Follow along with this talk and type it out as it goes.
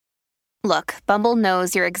Look, Bumble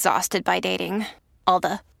knows you're exhausted by dating. All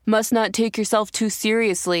the must not take yourself too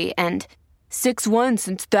seriously and 6'1"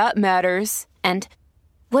 since that matters. And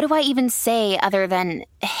what do I even say other than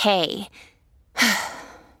hey?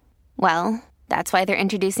 Well, that's why they're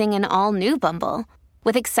introducing an all-new Bumble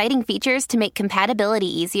with exciting features to make compatibility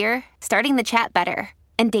easier, starting the chat better,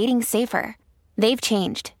 and dating safer. They've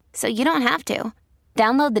changed, so you don't have to.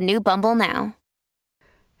 Download the new Bumble now.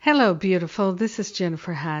 Hello, beautiful. This is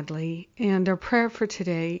Jennifer Hadley, and our prayer for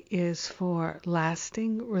today is for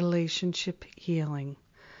lasting relationship healing.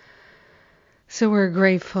 So we're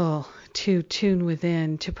grateful to tune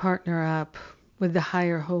within, to partner up with the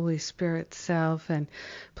higher Holy Spirit self and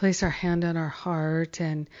place our hand on our heart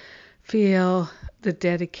and feel the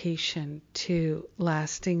dedication to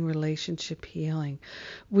lasting relationship healing.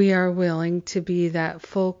 We are willing to be that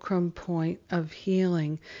fulcrum point of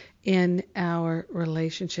healing in our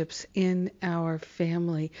relationships, in our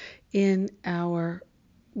family, in our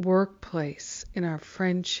workplace, in our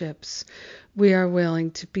friendships. We are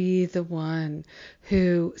willing to be the one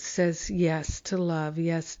who says yes to love,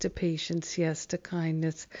 yes to patience, yes to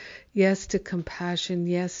kindness, yes to compassion,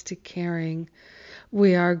 yes to caring.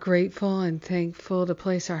 We are grateful and thankful to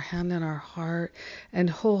place our hand on our heart and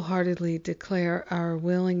wholeheartedly declare our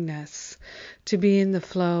willingness to be in the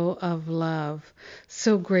flow of love.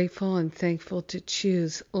 So grateful and thankful to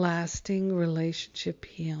choose lasting relationship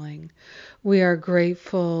healing. We are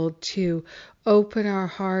grateful to open our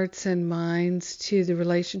hearts and minds to the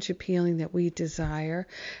relationship healing that we desire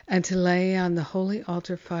and to lay on the holy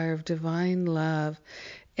altar fire of divine love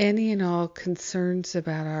any and all concerns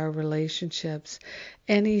about our relationships,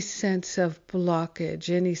 any sense of blockage,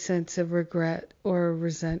 any sense of regret or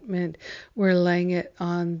resentment. We're laying it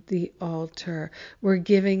on the altar. We're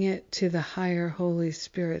giving it to the higher Holy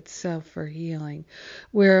Spirit self for healing.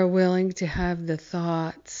 We're willing to have the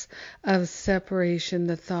thoughts of separation,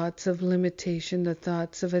 the thoughts of limitation, the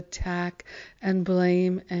thoughts of attack and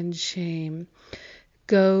blame and shame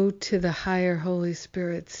go to the higher Holy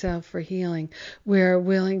Spirit self for healing. We are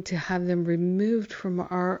willing to have them removed from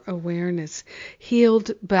our awareness,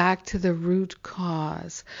 healed back to the root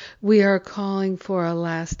cause. We are calling for a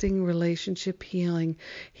lasting relationship healing,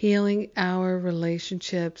 healing our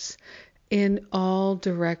relationships in all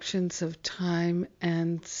directions of time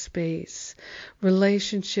and space.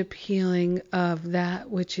 Relationship healing of that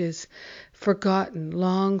which is forgotten,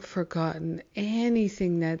 long forgotten,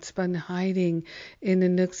 anything that's been hiding in the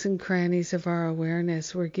nooks and crannies of our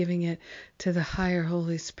awareness. We're giving it to the higher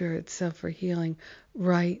Holy Spirit self for healing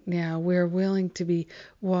right now. We're willing to be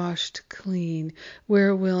washed clean.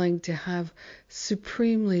 We're willing to have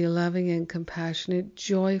supremely loving and compassionate,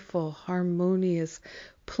 joyful, harmonious,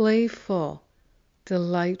 playful,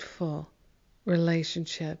 delightful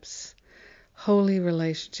relationships. Holy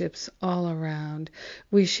relationships all around.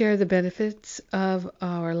 We share the benefits of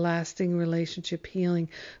our lasting relationship healing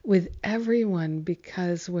with everyone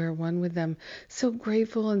because we're one with them. So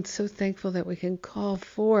grateful and so thankful that we can call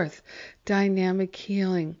forth dynamic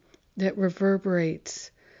healing that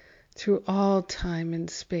reverberates through all time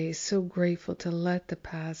and space. So grateful to let the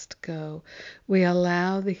past go. We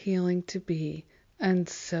allow the healing to be, and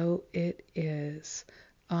so it is.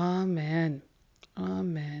 Amen.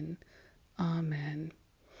 Amen. Amen.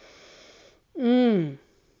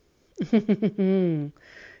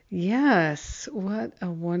 Yes, what a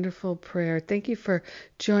wonderful prayer. Thank you for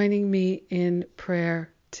joining me in prayer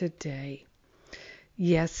today.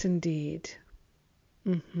 Yes, indeed.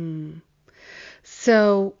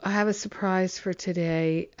 So I have a surprise for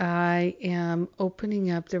today. I am opening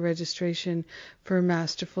up the registration for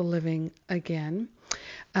Masterful Living again.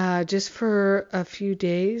 Just for a few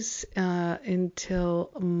days until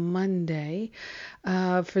Monday.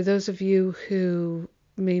 For those of you who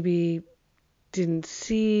maybe didn't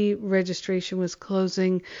see registration was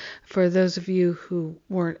closing, for those of you who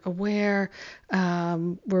weren't aware,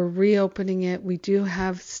 we're reopening it. We do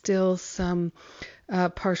have still some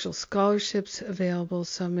partial scholarships available,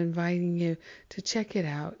 so I'm inviting you to check it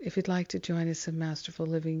out. If you'd like to join us in Masterful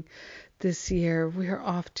Living this year, we are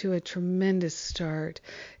off to a tremendous start.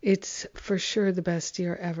 It's for sure the best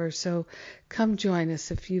year ever, so come join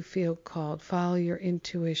us if you feel called. Follow your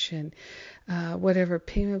intuition, whatever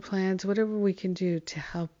payment plans, whatever we can do to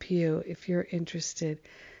help you. If you're interested,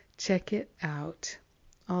 check it out.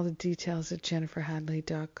 All the details at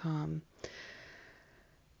jenniferhadley.com.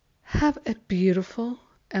 Have a beautiful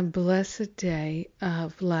and blessed day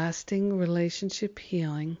of lasting relationship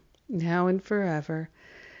healing now and forever.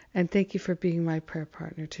 And thank you for being my prayer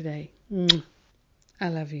partner today. I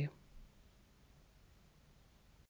love you.